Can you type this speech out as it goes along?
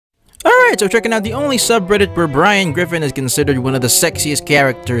Alright, so checking out the only subreddit where Griffin is considered one of the sexiest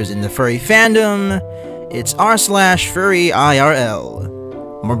characters in the furry fandom. It's r/Furry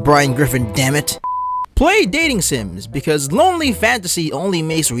IRL. More Griffin, damn it. Play dating sims, because lonely fantasy only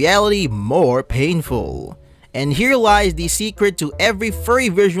makes reality more painful. And here lies the secret to every furry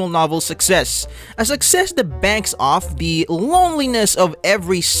visual novel's success. A success that banks off the loneliness of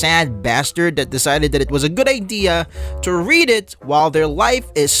every sad bastard that decided that it was a good idea to read it while their life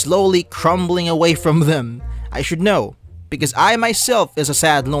is slowly crumbling away from them. I should know, because I myself is a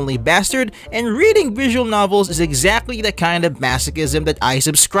sad lonely bastard, and reading visual novels is exactly the kind of masochism that I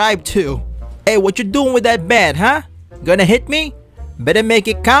subscribe to. Hey, what you doing with that bat, huh? Gonna hit me? Better make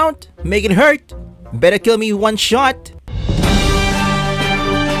it count, make it hurt. Better kill me one shot.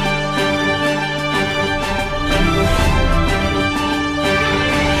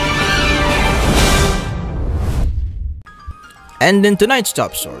 And in tonight's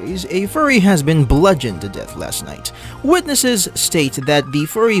top stories, a furry has been bludgeoned to death last night. Witnesses state that the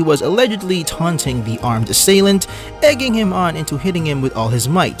furry was allegedly taunting the armed assailant, egging him on into hitting him with all his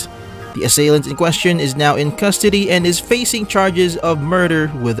might. The assailant in question is now in custody and is facing charges of murder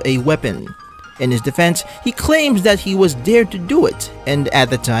with a weapon. In his defense, he claims that he was dared to do it, and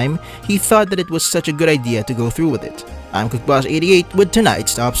at the time, he thought that it was such a good idea to go through with it. I'm CookBoss88 with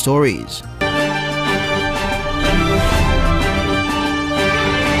tonight's top stories.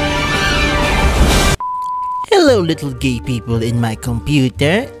 Hello, little gay people in my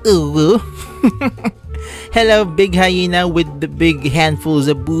computer. Ooh. Hello, big hyena with the big handfuls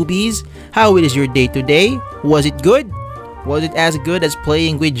of boobies. How is your day today? Was it good? Was it as good as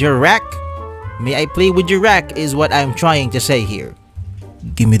playing with your rack? May I play with your rack is what I'm trying to say here.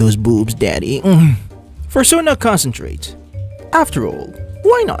 Give me those boobs, daddy. Fursona concentrate. After all,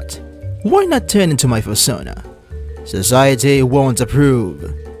 why not? Why not turn into my Fursona? Society won't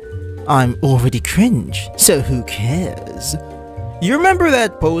approve. I'm already cringe, so who cares? You remember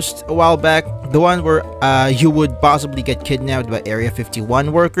that post a while back? The one where you would possibly get kidnapped by Area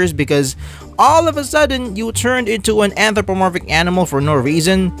 51 workers because all of a sudden you turned into an anthropomorphic animal for no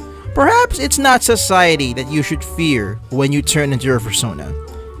reason? Perhaps it's not society that you should fear when you turn into your persona.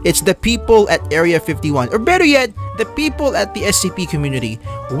 It's the people at Area 51, or better yet, the people at the SCP community.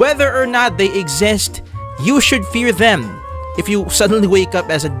 Whether or not they exist, you should fear them. If you suddenly wake up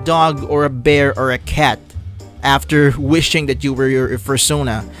as a dog or a bear or a cat after wishing that you were your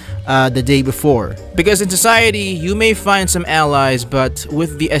persona the day before. Because in society, you may find some allies, but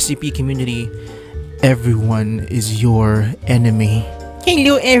with the SCP community, everyone is your enemy.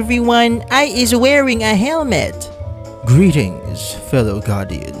 Hello everyone, I is wearing a helmet. Greetings, fellow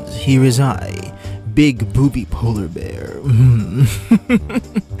guardians. Here is I, Big Booby Polar Bear.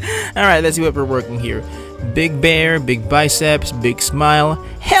 Alright, let's see what we're working here. Big bear, big biceps, big smile,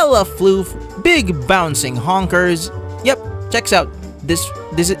 hella floof, big bouncing honkers. Yep, checks out. This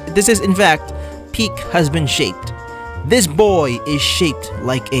is in fact peak husband shaped. This boy is shaped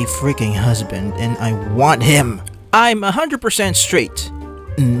like a freaking husband, and I want him. I'm 100% straight.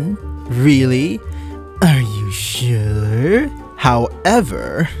 Really? Are you sure?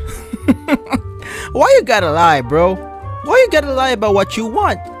 However, why you gotta lie, bro? Why you gotta lie about what you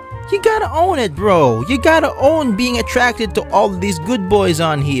want? You gotta own it, bro. You gotta own being attracted to all of these good boys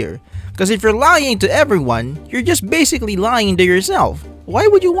on here. Because if you're lying to everyone, you're just basically lying to yourself. Why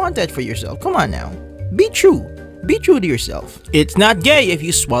would you want that for yourself? Come on now. Be true. Be true to yourself. It's not gay if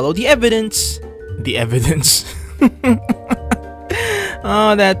you swallow the evidence. The evidence.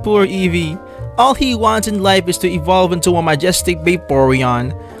 Oh, that poor Eevee. All he wants in life is to evolve into a majestic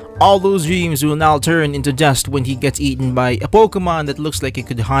Vaporeon. All those dreams will now turn into dust when he gets eaten by a Pokemon that looks like it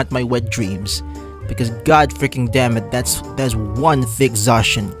could haunt my wet dreams. Because god freaking damn it, that's one thick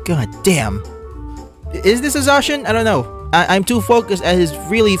Zacian. God damn. Is this a Zacian? I don't know. I'm too focused at his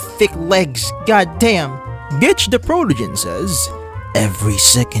really thick legs. God damn. Gitch the Protogen says, every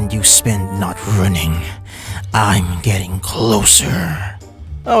second you spend not running, I'm getting closer.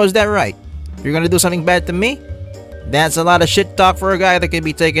 Oh, is that right? You're gonna do something bad to me? That's a lot of shit talk for a guy that can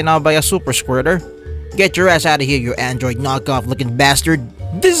be taken out by a super squirter. Get your ass out of here, you android knockoff looking bastard.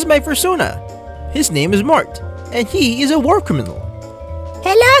 This is my persona. His name is Mort, and he is a war criminal.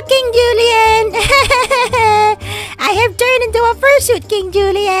 Hello, King Julian! I have turned into a fursuit, King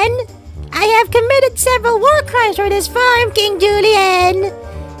Julian. I have committed several war crimes for this farm, King Julian.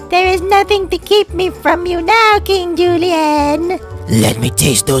 There is nothing to keep me from you now, King Julian. Let me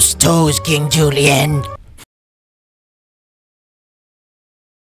taste those toes, King Julian.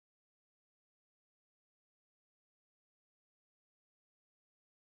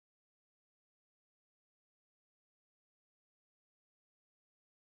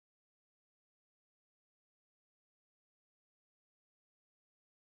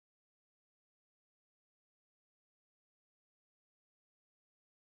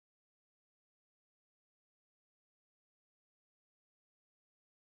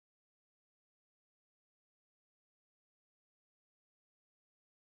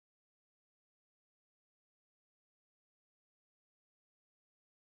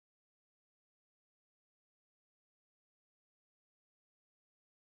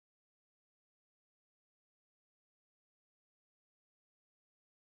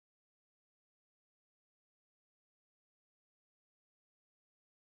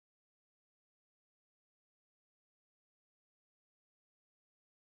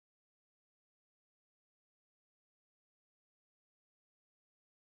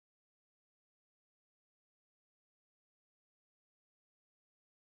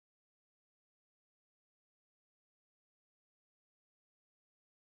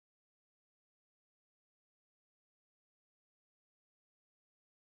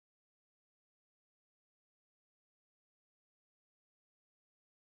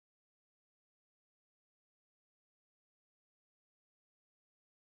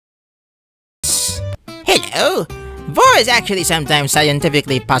 Hello! Vor is actually sometimes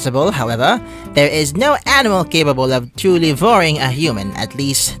scientifically possible, however. There is no animal capable of truly voring a human, at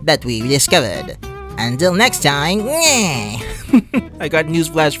least that we've discovered. Until next time, I got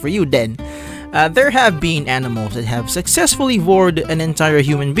newsflash for you then. There have been animals that have successfully vored an entire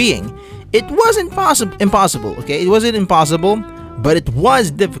human being. It wasn't impossible, okay? It wasn't impossible, but it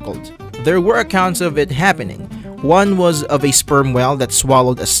was difficult. There were accounts of it happening. One was of a sperm whale that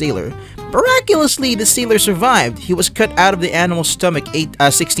swallowed a sailor. Miraculously, the sailor survived. He was cut out of the animal's stomach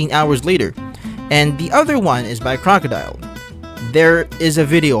 16 hours later. And the other one is by a crocodile. There is a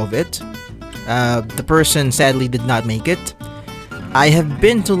video of it. The person sadly did not make it. I have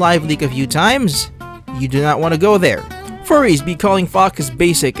been to Live Leak a few times. You do not want to go there. Furries be calling Focus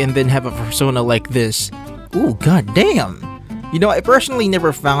basic and then have a persona like this. Ooh, goddamn. You know, I personally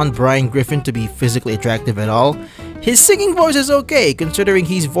never found Brian Griffin to be physically attractive at all. His singing voice is okay, considering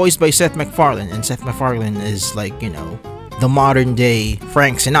he's voiced by Seth MacFarlane, and Seth MacFarlane is like, you know, the modern day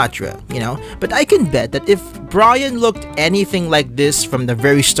Frank Sinatra, you know? But I can bet that if Brian looked anything like this from the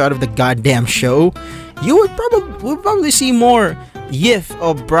very start of the goddamn show, you would probably see more YIF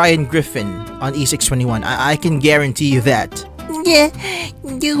of Brian Griffin on E621. I can guarantee you that. Yeah,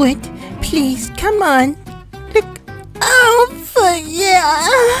 do it. Please, come on. Oh, fuck yeah.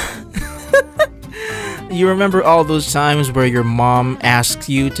 You remember all those times where your mom asks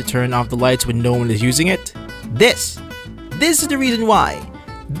you to turn off the lights when no one is using it? This is the reason why.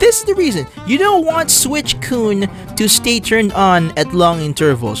 This is the reason. You don't want Switch Kun to stay turned on at long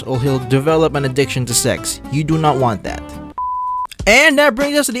intervals or he'll develop an addiction to sex. You do not want that. And that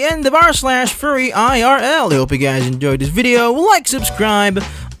brings us to the end of our /Furry IRL. I hope you guys enjoyed this video. Like, subscribe,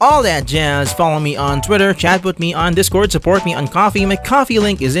 all that jazz. Follow me on Twitter, chat with me on Discord, support me on Ko-fi. My Ko-fi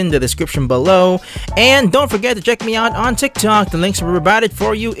link is in the description below. And don't forget to check me out on TikTok. The links were provided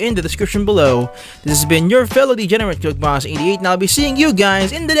for you in the description below. This has been your fellow degenerate Cook Boss 88, and I'll be seeing you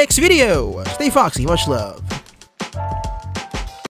guys in the next video. Stay foxy, much love.